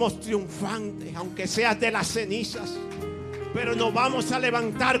levantaremos triunfantes, aunque seas de las cenizas, pero nos vamos a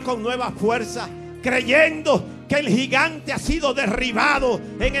levantar con nueva fuerza, creyendo que el gigante ha sido derribado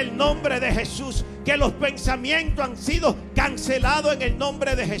en el nombre de Jesús, que los pensamientos han sido cancelados en el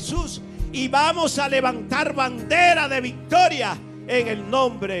nombre de Jesús, y vamos a levantar bandera de victoria en el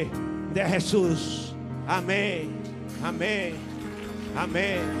nombre de Jesús. Amén, amén,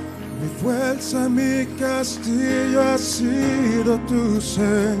 amén. Mi fuerza, mi castillo ha sido tu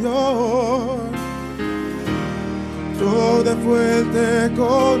Señor. Todo fuerte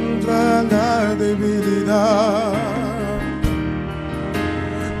contra la debilidad.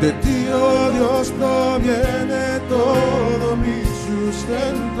 De ti, oh Dios, proviene todo mi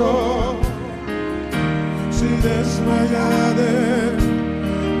sustento. Si desmayaré,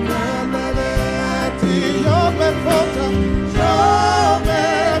 clamaré a ti, yo me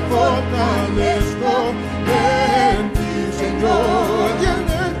fortalezco en ti, Señor, y en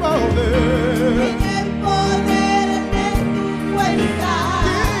el poder.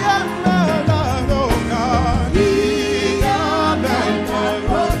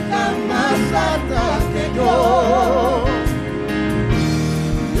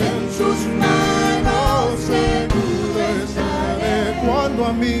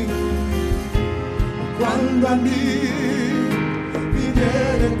 Cuando a mí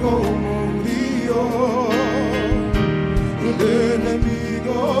viniere como un río el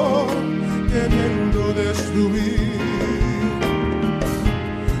enemigo queriendo destruir,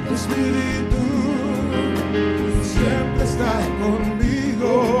 tu Espíritu siempre está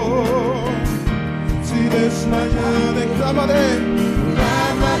conmigo. Si desmayaré, clamaré,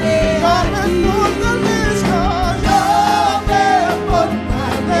 yo me fortalezco.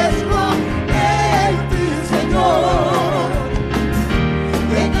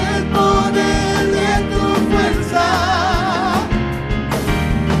 En el poder de tu fuerza,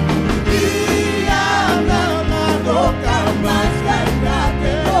 y habla la boca más larga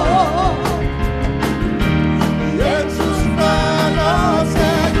que yo, y en sus manos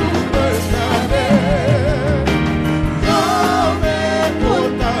seguro estaré. Yo me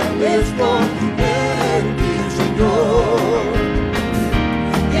fortalezco en ti, Señor,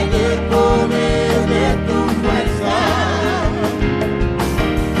 y en el poder de tu fuerza,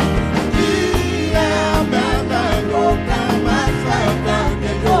 y habla la roca más alta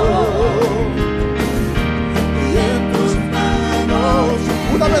que yo, y en tus manos,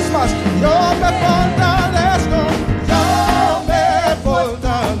 una vez más, yo me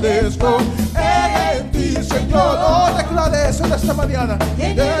fortalezco en ti, Señor. Oh, declaré eso en esta mañana.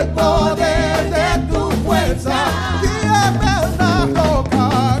 En el poder de tu fuerza, guíame una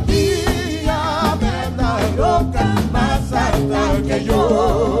roca, guíame una roca más alta que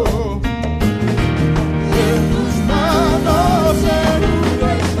yo. En tus manos seguro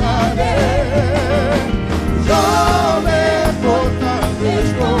estaré. Yo me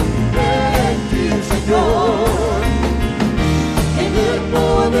fortalezco en ti, Señor. En el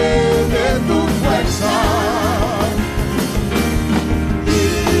poder de tu fuerza,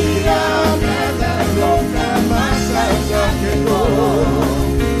 guíame a la roca más alta que yo.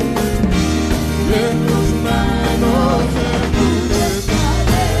 En tus manos seguro estaré.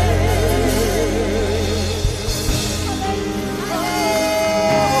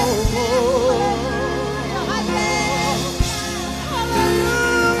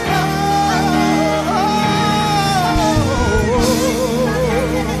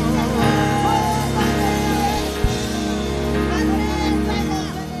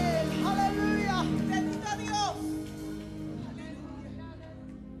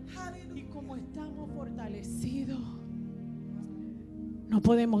 Y como estamos fortalecidos, no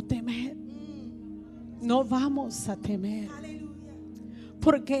podemos temer. No vamos a temer.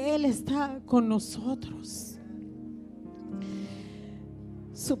 Porque Él está con nosotros.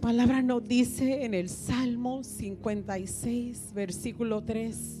 Su palabra nos dice en el Salmo 56, versículo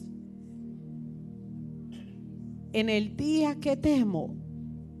 3. En el día que temo,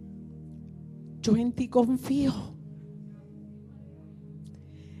 yo en ti confío.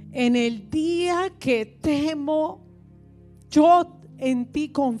 En el día que temo, yo en ti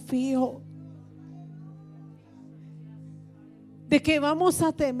confío. De que vamos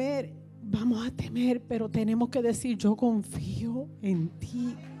a temer, pero tenemos que decir: yo confío en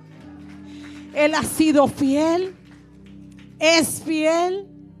ti. Él ha sido fiel, es fiel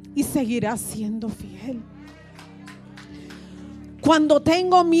y seguirá siendo fiel. Cuando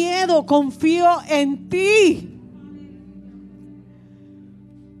tengo miedo, confío en ti.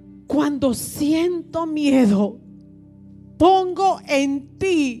 Cuando siento miedo, pongo en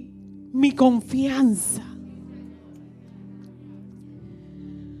ti mi confianza.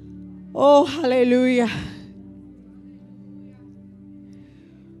 Oh, aleluya.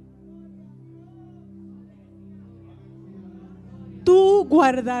 Tú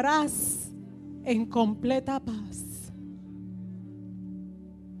guardarás en completa paz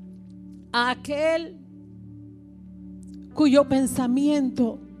a aquel cuyo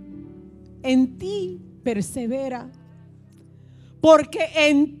pensamiento en ti persevera, porque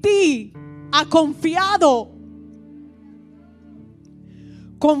en ti ha confiado.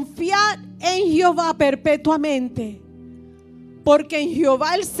 Confiad en Jehová perpetuamente, porque en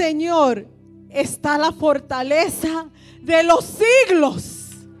Jehová el Señor está la fortaleza de los siglos.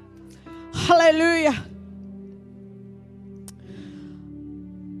 Aleluya.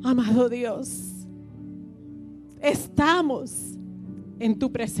 Amado Dios, estamos en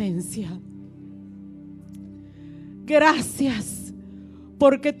tu presencia. Gracias,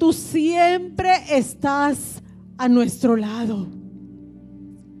 porque tú siempre estás a nuestro lado.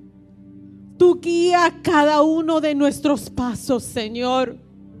 Tú guías cada uno de nuestros pasos, Señor.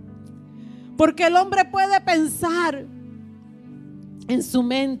 Porque el hombre puede pensar en su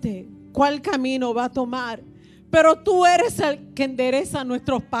mente cuál camino va a tomar, pero tú eres el que endereza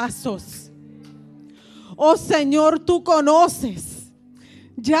nuestros pasos. Oh Señor, tú conoces,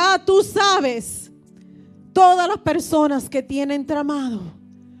 ya tú sabes todas las personas que tienen tramado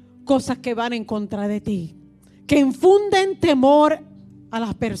cosas que van en contra de ti, que infunden temor a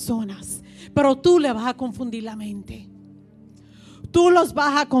las personas, pero tú le vas a confundir la mente. Tú los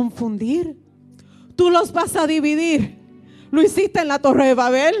vas a confundir, tú los vas a dividir. Lo hiciste en la Torre de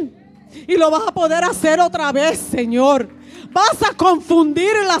Babel y lo vas a poder hacer otra vez, Señor. Vas a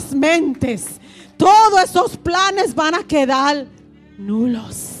confundir las mentes. Todos esos planes van a quedar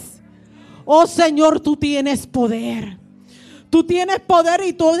nulos. Oh Señor, tú tienes poder. Tú tienes poder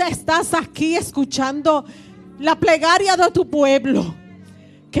y tú estás aquí escuchando la plegaria de tu pueblo.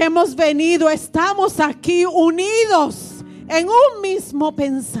 Que hemos venido, estamos aquí unidos en un mismo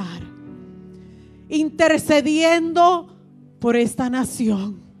pensar, intercediendo por esta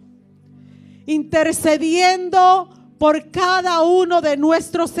nación, intercediendo por cada uno de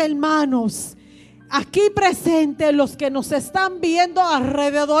nuestros hermanos aquí presentes, los que nos están viendo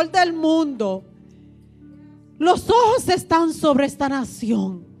alrededor del mundo. Los ojos están sobre esta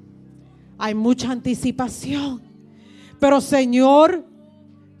nación. Hay mucha anticipación, pero Señor,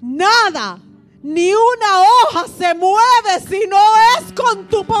 nada, ni una hoja se mueve si no es con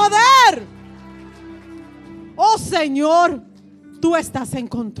tu poder. Oh Señor, tú estás en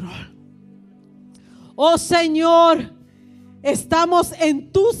control. Oh Señor, estamos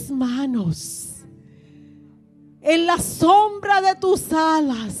en tus manos. En la sombra de tus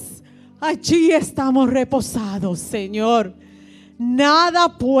alas, allí estamos reposados, Señor.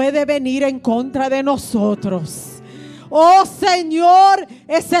 Nada puede venir en contra de nosotros. Oh Señor,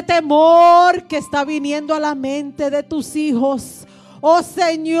 ese temor que está viniendo a la mente de tus hijos, oh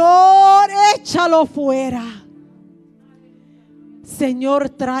Señor, échalo fuera. Señor,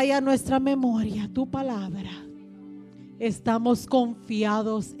 trae a nuestra memoria tu palabra. Estamos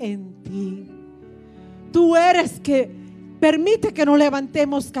confiados en ti. Tú eres que permite que nos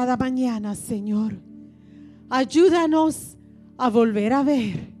levantemos cada mañana, Señor. Ayúdanos a volver a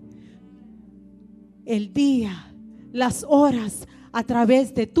ver el día, las horas a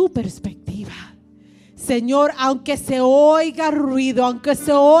través de tu perspectiva. Señor, aunque se oiga ruido, aunque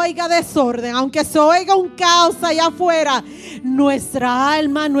se oiga desorden, aunque se oiga un caos allá afuera, nuestra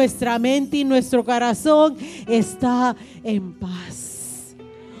alma, nuestra mente y nuestro corazón está en paz.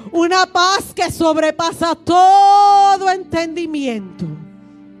 Una paz que sobrepasa todo entendimiento.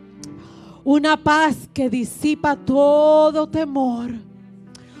 Una paz que disipa todo temor.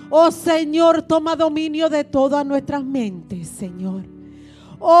 Oh Señor, toma dominio de todas nuestras mentes, Señor.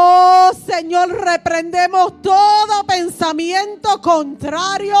 Oh Señor, reprendemos todo pensamiento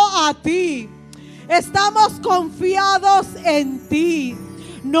contrario a ti. Estamos confiados en ti.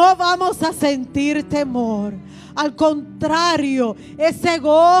 No vamos a sentir temor. Al contrario, ese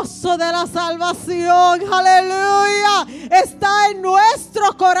gozo de la salvación, aleluya, está en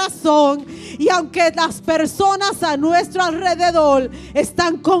nuestro corazón. Y aunque las personas a nuestro alrededor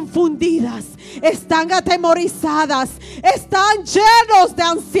están confundidas, están atemorizadas, están llenos de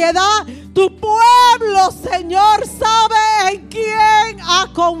ansiedad, tu pueblo, Señor, sabe en quién ha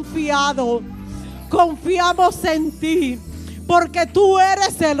confiado. Confiamos en ti, porque tú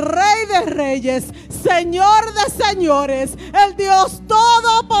eres el Rey de Reyes, Señor de señores, el Dios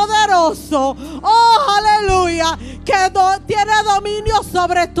todopoderoso, oh aleluya, que tiene dominio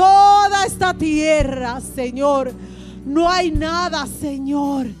sobre toda esta tierra, Señor. No hay nada,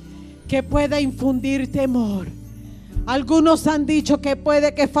 Señor, que pueda infundir temor. Algunos han dicho que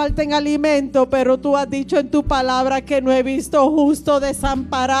puede que falten alimento, pero tú has dicho en tu palabra que no he visto justo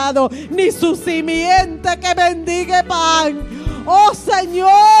desamparado, ni su simiente que mendigue pan. Oh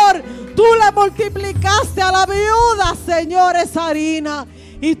Señor, tú le multiplicaste a la viuda, Señor, esa harina,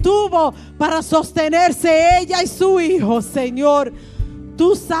 y tuvo para sostenerse ella y su hijo, Señor.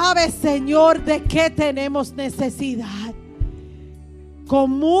 Tú sabes, Señor, de qué tenemos necesidad.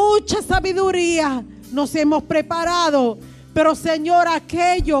 Con mucha sabiduría nos hemos preparado, pero Señor,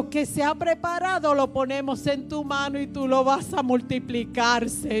 aquello que se ha preparado lo ponemos en tu mano y tú lo vas a multiplicar,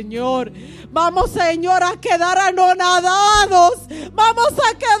 Señor. Vamos, Señor, a quedar anonadados, vamos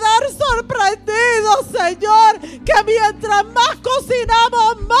a quedar sorprendidos, Señor, que mientras más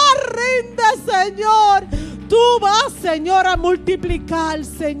cocinamos, más rinde, Señor. Tú vas, Señor, a multiplicar,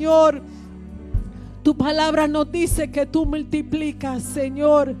 Señor. Tu palabra nos dice que tú multiplicas,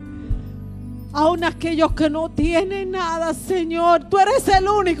 Señor, aún aquellos que no tienen nada, Señor. Tú eres el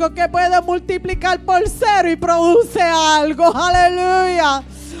único que puede multiplicar por cero y produce algo. Aleluya.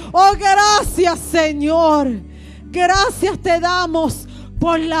 Oh, gracias, Señor. Gracias te damos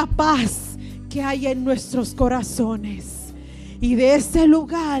por la paz que hay en nuestros corazones. Y de ese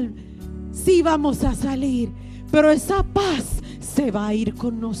lugar sí vamos a salir, pero esa paz se va a ir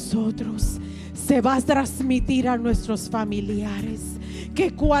con nosotros. Se va a transmitir a nuestros familiares.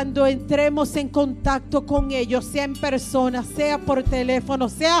 Que cuando entremos en contacto con ellos, sea en persona, sea por teléfono,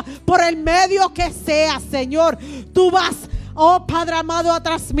 sea por el medio que sea, Señor, tú vas, oh Padre amado, a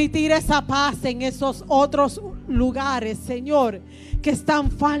transmitir esa paz en esos otros lugares, Señor, que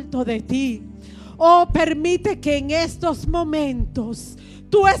están faltos de ti. Oh, permite que en estos momentos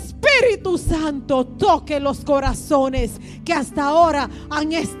tu Espíritu Santo toque los corazones que hasta ahora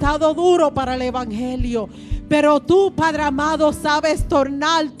han estado duros para el Evangelio. Pero tú, Padre amado, sabes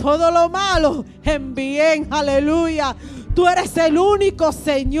tornar todo lo malo en bien. Aleluya. Tú eres el único,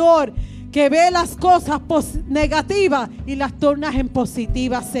 Señor, que ve las cosas negativas y las tornas en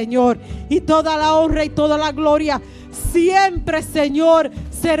positivas, Señor. Y toda la honra y toda la gloria siempre, Señor,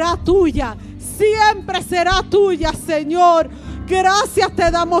 será tuya. Siempre será tuya, Señor. Gracias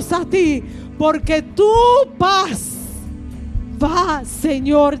te damos a ti, porque tu paz va,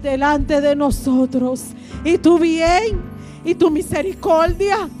 Señor, delante de nosotros. Y tu bien y tu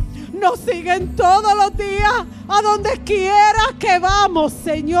misericordia nos siguen todos los días a donde quiera que vamos,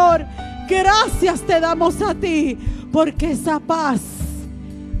 Señor. Gracias te damos a ti, porque esa paz,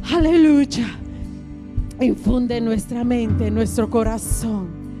 aleluya, infunde en nuestra mente, en nuestro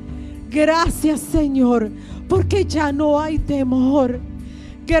corazón. Gracias, Señor, porque ya no hay temor.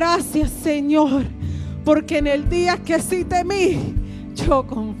 Gracias, Señor, porque en el día que sí temí, yo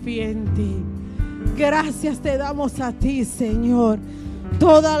confié en ti. Gracias te damos a ti, Señor.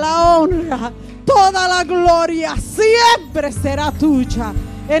 Toda la honra, toda la gloria siempre será tuya.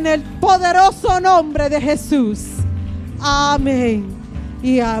 En el poderoso nombre de Jesús. Amén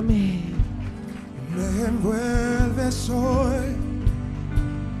y amén. Me envuelves hoy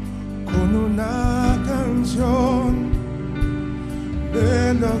con una canción,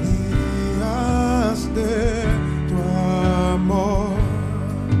 melodías de tu amor.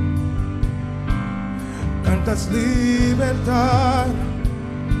 Cantas libertad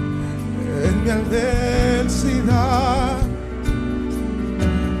en mi adversidad,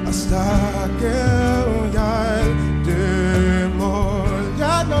 hasta que ya el temor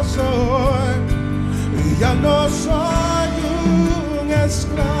ya no soy un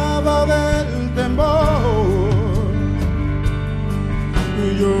esclavo del temor.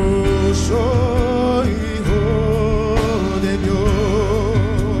 Yo soy hijo de Dios.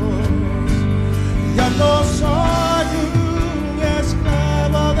 Ya no soy un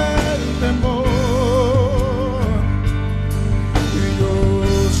esclavo del temor. Yo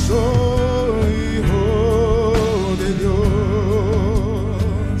soy hijo de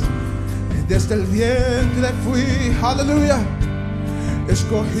Dios. Desde el vientre fui, aleluya,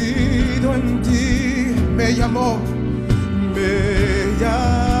 escogido en ti. Me llamó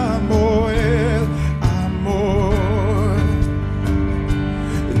el amor.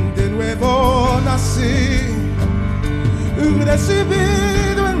 De nuevo nací,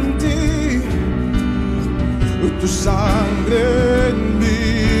 recibido en ti. Tu sangre en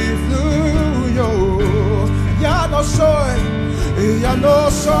mí fluyó. Ya no soy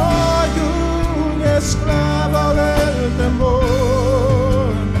un esclavo del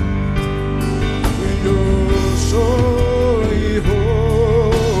temor. Yo soy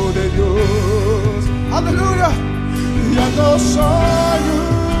hijo de Dios. Aleluya. Ya no soy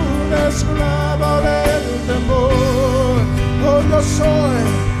un esclavo del temor. Oh, yo soy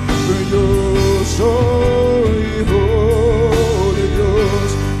hijo de Dios.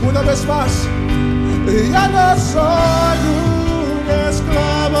 Una vez más. Ya no soy un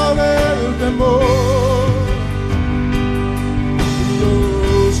esclavo del temor. Yo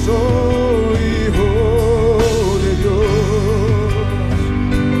soy hijo de Dios.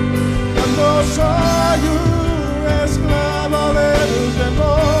 Ya no soy un esclavo del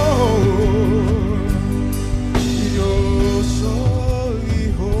temor. Yo soy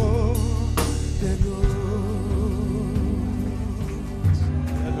hijo de Dios.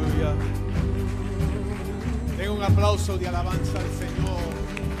 Aleluya. Den un aplauso de alabanza al Señor.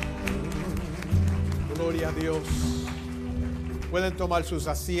 Gloria a Dios. Pueden tomar sus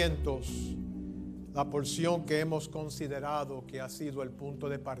asientos. La porción que hemos considerado que ha sido el punto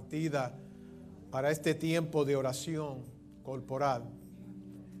de partida para este tiempo de oración corporal.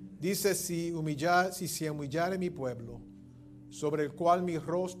 Dice, si se humillare mi pueblo, sobre el cual mi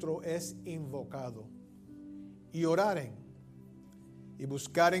rostro es invocado, y oraren, y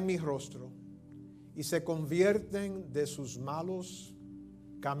buscaren mi rostro, y se convierten de sus malos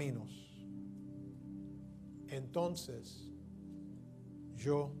caminos, entonces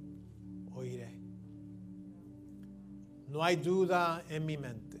yo oiré. No hay duda en mi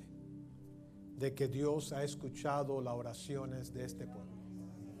mente de que Dios ha escuchado las oraciones de este pueblo.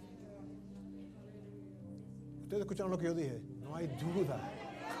 ¿Ustedes escucharon lo que yo dije? No hay duda.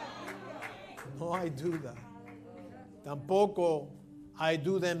 No hay duda. Tampoco hay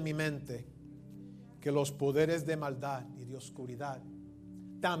duda en mi mente que los poderes de maldad y de oscuridad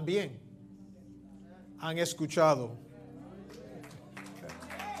también han escuchado.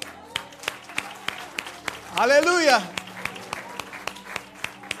 Aleluya.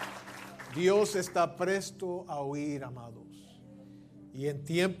 Dios está presto a oír, amados. Y en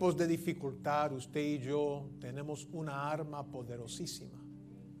tiempos de dificultad, usted y yo tenemos una arma poderosísima.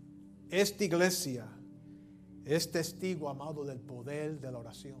 Esta iglesia es testigo, amado, del poder de la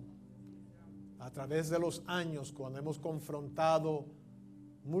oración. A través de los años, cuando hemos confrontado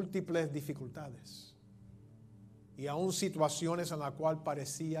múltiples dificultades y aún situaciones en las cuales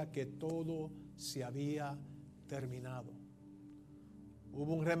parecía que todo se había terminado,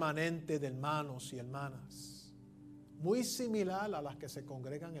 hubo un remanente de hermanos y hermanas muy similar a las que se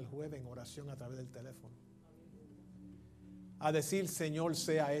congregan el jueves en oración a través del teléfono, a decir, Señor,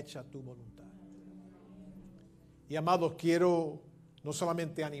 sea hecha tu voluntad. Y amados, quiero no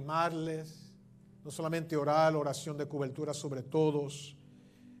solamente animarles, no solamente orar, oración de cobertura sobre todos,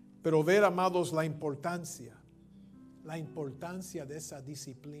 pero ver, amados, la importancia la importancia de esa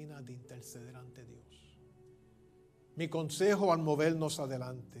disciplina de interceder ante Dios. Mi consejo al movernos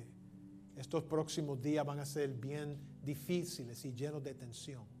adelante, estos próximos días van a ser bien difíciles y llenos de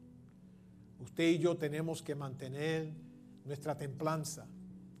tensión. Usted y yo tenemos que mantener nuestra templanza,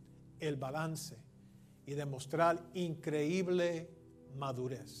 el balance y demostrar increíble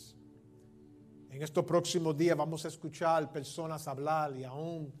madurez. En estos próximos días vamos a escuchar personas hablar y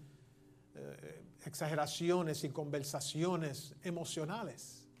aún exageraciones y conversaciones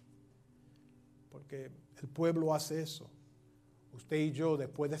emocionales, porque el pueblo hace eso. Usted y yo,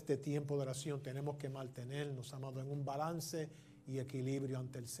 después de este tiempo de oración, tenemos que mantenernos, amados, en un balance y equilibrio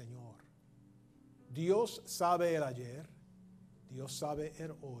ante el Señor. Dios sabe el ayer, Dios sabe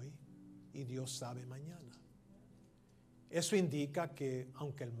el hoy y Dios sabe mañana. Eso indica que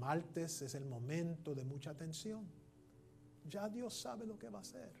aunque el martes es el momento de mucha tensión, ya Dios sabe lo que va a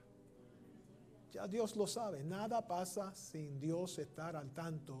hacer. Ya Dios lo sabe. Nada pasa sin Dios estar al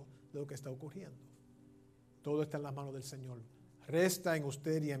tanto de lo que está ocurriendo. Todo está en las manos del Señor. Resta en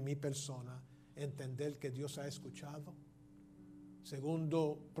usted y en mi persona entender que Dios ha escuchado.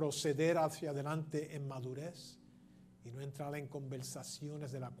 Segundo, proceder hacia adelante en madurez y no entrar en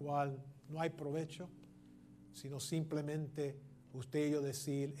conversaciones de la cual no hay provecho, sino simplemente usted y yo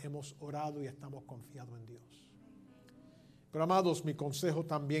decir, hemos orado y estamos confiados en Dios. Pero amados, mi consejo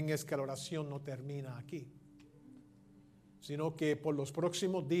también es que la oración no termina aquí, sino que por los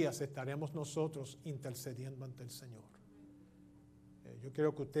próximos días estaremos nosotros intercediendo ante el Señor. Yo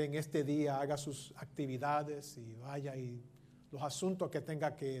quiero que usted en este día haga sus actividades y vaya y los asuntos que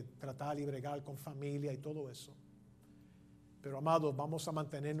tenga que tratar y bregar con familia y todo eso. Pero amados, vamos a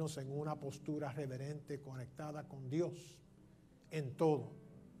mantenernos en una postura reverente, conectada con Dios en todo.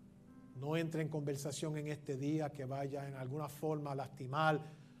 No entre en conversación en este día que vaya en alguna forma a lastimar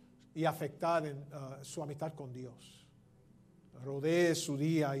y afectar su amistad con Dios. Rodee su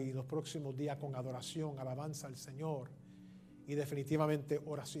día y los próximos días con adoración, alabanza al Señor y definitivamente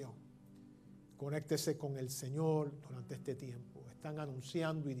oración. Conéctese con el Señor durante este tiempo. Están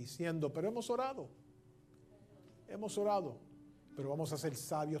anunciando y diciendo, pero hemos orado. Hemos orado, pero vamos a ser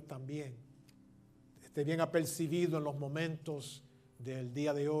sabios también. Esté bien apercibido en los momentos del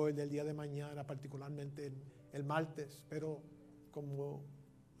día de hoy, del día de mañana, particularmente el martes, pero como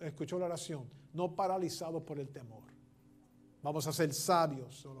escuchó la oración, no paralizados por el temor. Vamos a ser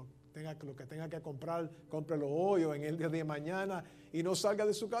sabios, lo que tenga que comprar, cómprelo hoy o en el día de mañana y no salga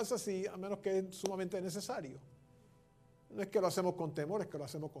de su casa a menos que es sumamente necesario. No es que lo hacemos con temor, es que lo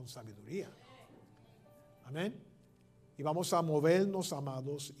hacemos con sabiduría. Amén. Y vamos a movernos,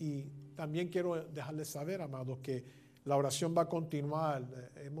 amados, y también quiero dejarles saber, amados, que la oración va a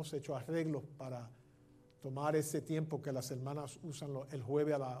continuar. Hemos hecho arreglos para tomar ese tiempo que las hermanas usan el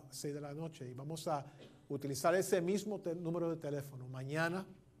jueves a las 6 de la noche y vamos a utilizar ese mismo número de teléfono mañana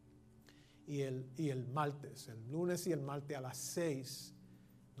y el martes, el lunes y el martes a las 6.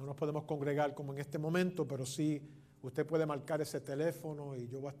 No nos podemos congregar como en este momento, pero sí usted puede marcar ese teléfono y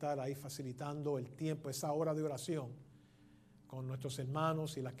yo voy a estar ahí facilitando el tiempo, esa hora de oración con nuestros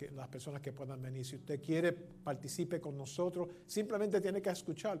hermanos y las personas que puedan venir. Si usted quiere, participe con nosotros. Simplemente tiene que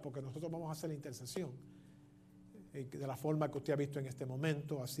escuchar porque nosotros vamos a hacer la intercesión de la forma que usted ha visto en este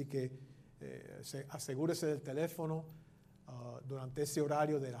momento. Así que asegúrese del teléfono durante ese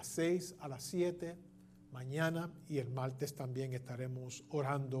horario de las 6 a las 7 mañana y el martes también estaremos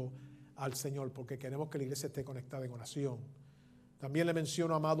orando al Señor porque queremos que la iglesia esté conectada en oración. También le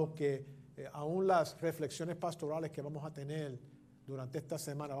menciono, amados, que aún las reflexiones pastorales que vamos a tener durante esta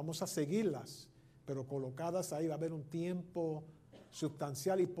semana, vamos a seguirlas, pero colocadas ahí va a haber un tiempo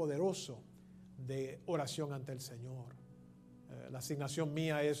sustancial y poderoso de oración ante el Señor. La asignación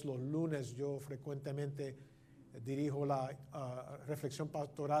mía es los lunes. Yo frecuentemente dirijo la reflexión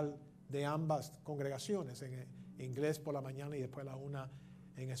pastoral de ambas congregaciones, en inglés por la mañana y después la una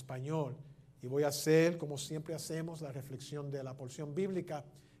en español. Y voy a hacer, como siempre hacemos, la reflexión de la porción bíblica,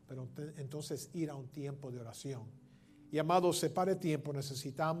 pero entonces ir a un tiempo de oración. Y amados, separe tiempo.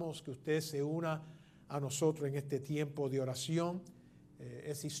 Necesitamos que usted se una a nosotros en este tiempo de oración.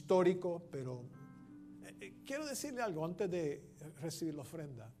 Es histórico, pero quiero decirle algo antes de recibir la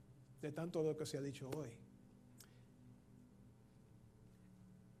ofrenda, de tanto de lo que se ha dicho hoy.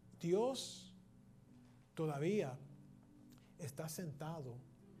 Dios todavía está sentado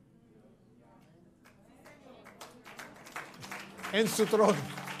en su trono,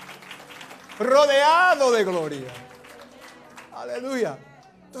 rodeado de gloria. Aleluya.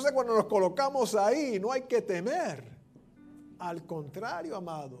 Entonces cuando nos colocamos ahí no hay que temer. Al contrario,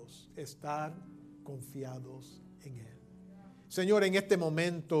 amados, estar confiados en Él. Señor, en este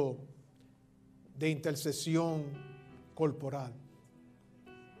momento de intercesión corporal.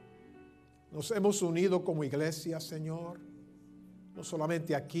 Nos hemos unido como iglesia, Señor, no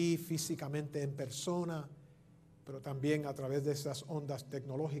solamente aquí físicamente en persona, pero también a través de esas ondas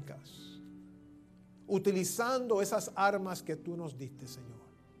tecnológicas, utilizando esas armas que tú nos diste, Señor.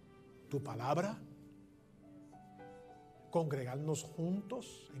 Tu palabra, congregarnos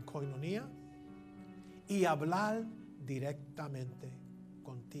juntos en coinonía y hablar directamente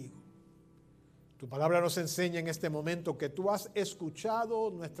contigo. Tu palabra nos enseña en este momento que tú has escuchado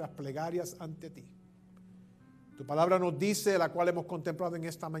nuestras plegarias ante ti. Tu palabra nos dice, la cual hemos contemplado en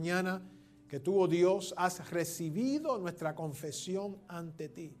esta mañana, que tú, oh Dios, has recibido nuestra confesión ante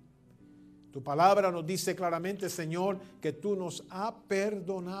ti. Tu palabra nos dice claramente, Señor, que tú nos has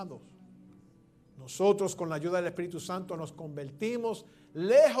perdonado. Nosotros, con la ayuda del Espíritu Santo, nos convertimos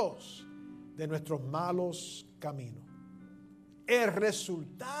lejos de nuestros malos caminos. El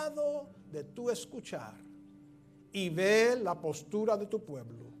resultado de tu escuchar y ver la postura de tu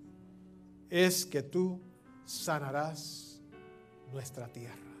pueblo es que tú sanarás nuestra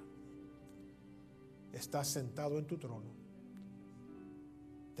tierra. Estás sentado en tu trono.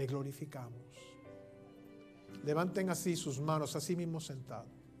 Te glorificamos. Levanten así sus manos, así mismo sentados.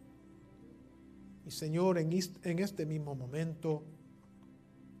 Y Señor, en este mismo momento,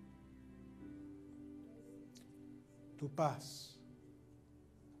 tu paz,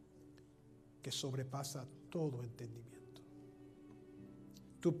 que sobrepasa todo entendimiento.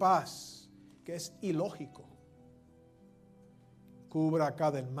 Tu paz, que es ilógico, cubra a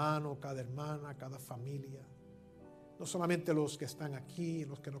cada hermano, cada hermana, cada familia. No solamente los que están aquí,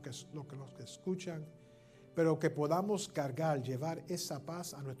 los que escuchan, pero que podamos cargar, llevar esa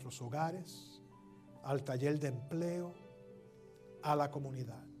paz a nuestros hogares, al taller de empleo, a la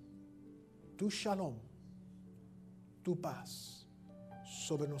comunidad. Tu shalom, tu paz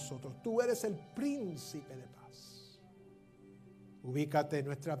sobre nosotros. Tú eres el príncipe de paz. Ubícate en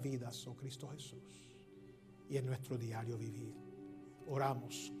nuestras vidas, oh Cristo Jesús, y en nuestro diario vivir.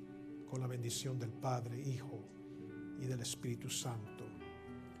 Oramos con la bendición del Padre, Hijo y del Espíritu Santo.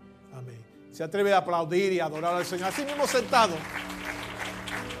 Amén. Se atreve a aplaudir y a adorar al Señor. Así mismo sentado.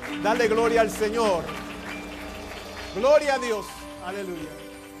 Dale gloria al Señor. Gloria a Dios. Aleluya.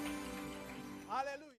 Aleluya.